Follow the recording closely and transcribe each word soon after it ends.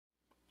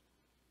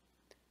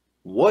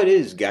What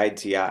is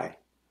GuideTI?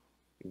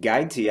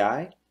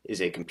 GuideTI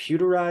is a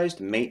computerized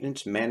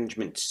maintenance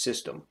management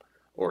system,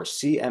 or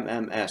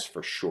CMMS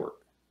for short.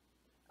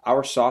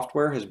 Our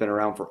software has been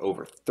around for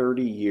over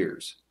 30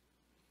 years.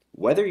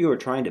 Whether you are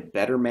trying to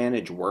better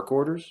manage work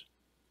orders,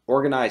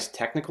 organize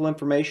technical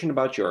information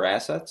about your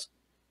assets,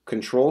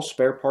 control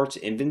spare parts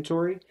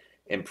inventory,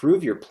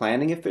 improve your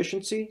planning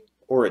efficiency,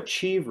 or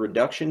achieve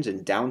reductions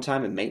in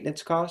downtime and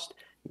maintenance cost,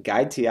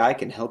 GuideTI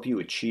can help you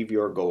achieve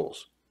your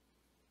goals.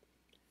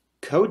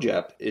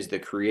 Cogep is the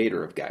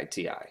creator of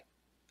GuideTI.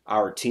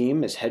 Our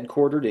team is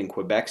headquartered in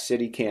Quebec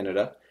City,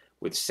 Canada,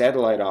 with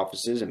satellite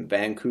offices in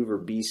Vancouver,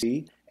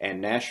 BC, and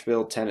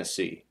Nashville,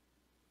 Tennessee.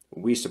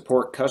 We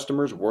support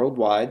customers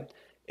worldwide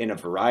in a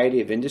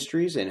variety of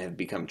industries and have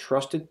become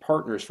trusted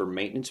partners for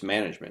maintenance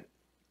management.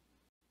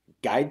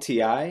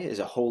 GuideTI is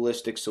a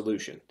holistic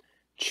solution.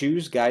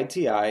 Choose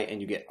GuideTI and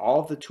you get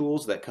all of the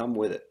tools that come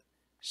with it.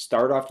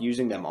 Start off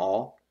using them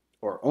all,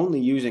 or only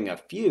using a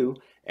few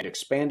and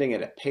expanding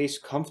at a pace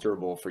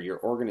comfortable for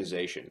your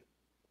organization.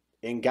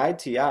 In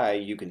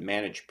GuideTI, you can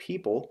manage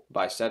people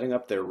by setting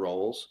up their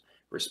roles,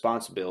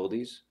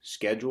 responsibilities,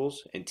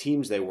 schedules, and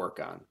teams they work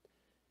on.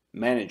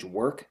 Manage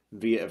work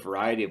via a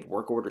variety of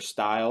work order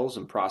styles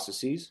and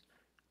processes.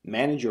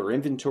 Manage your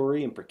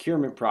inventory and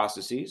procurement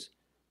processes.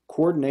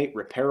 Coordinate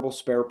repairable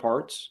spare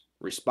parts.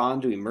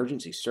 Respond to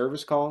emergency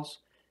service calls.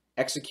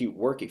 Execute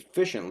work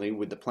efficiently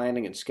with the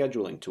planning and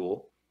scheduling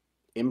tool.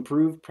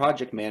 Improve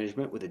project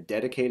management with a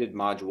dedicated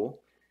module.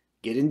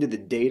 Get into the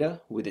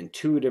data with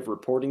intuitive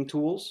reporting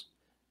tools.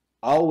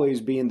 Always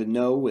be in the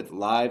know with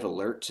live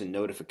alerts and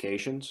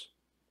notifications.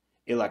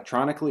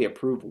 Electronically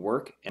approve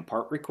work and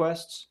part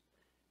requests.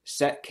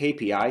 Set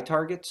KPI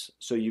targets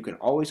so you can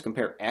always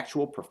compare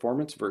actual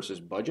performance versus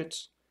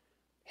budgets.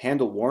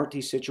 Handle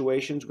warranty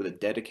situations with a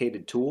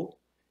dedicated tool.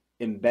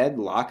 Embed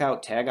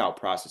lockout tagout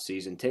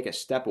processes and take a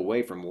step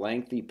away from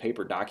lengthy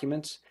paper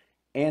documents.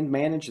 And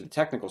manage the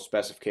technical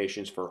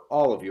specifications for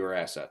all of your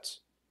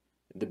assets.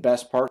 The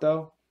best part,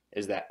 though,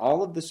 is that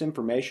all of this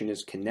information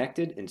is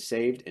connected and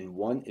saved in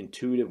one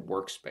intuitive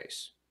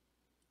workspace.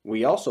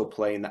 We also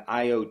play in the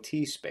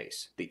IoT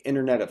space, the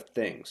Internet of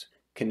Things,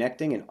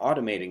 connecting and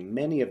automating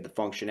many of the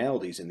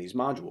functionalities in these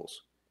modules.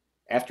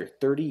 After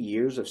 30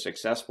 years of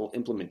successful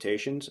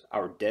implementations,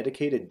 our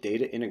dedicated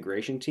data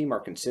integration team are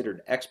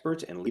considered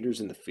experts and leaders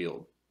in the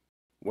field.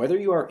 Whether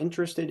you are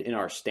interested in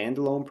our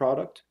standalone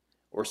product,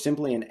 or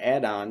simply an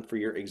add-on for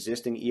your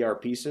existing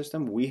ERP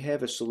system, we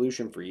have a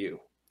solution for you.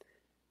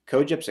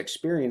 Cogep's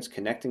experience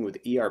connecting with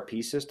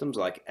ERP systems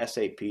like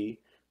SAP,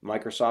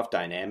 Microsoft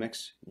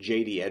Dynamics,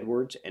 JD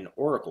Edwards, and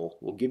Oracle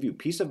will give you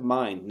peace of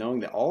mind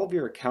knowing that all of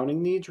your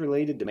accounting needs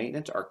related to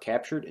maintenance are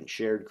captured and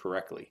shared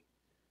correctly.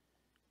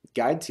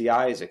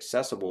 GuideTI is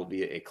accessible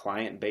via a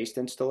client-based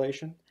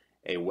installation,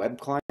 a web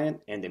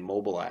client, and a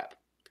mobile app.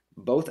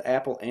 Both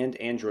Apple and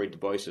Android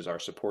devices are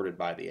supported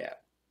by the app.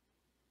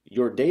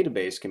 Your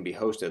database can be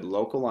hosted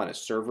local on a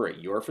server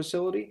at your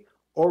facility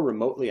or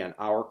remotely on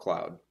our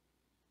cloud.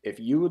 If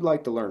you would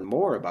like to learn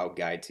more about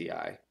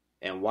GuideTI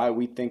and why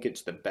we think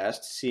it's the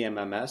best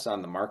CMMS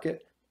on the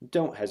market,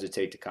 don't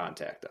hesitate to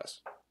contact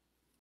us.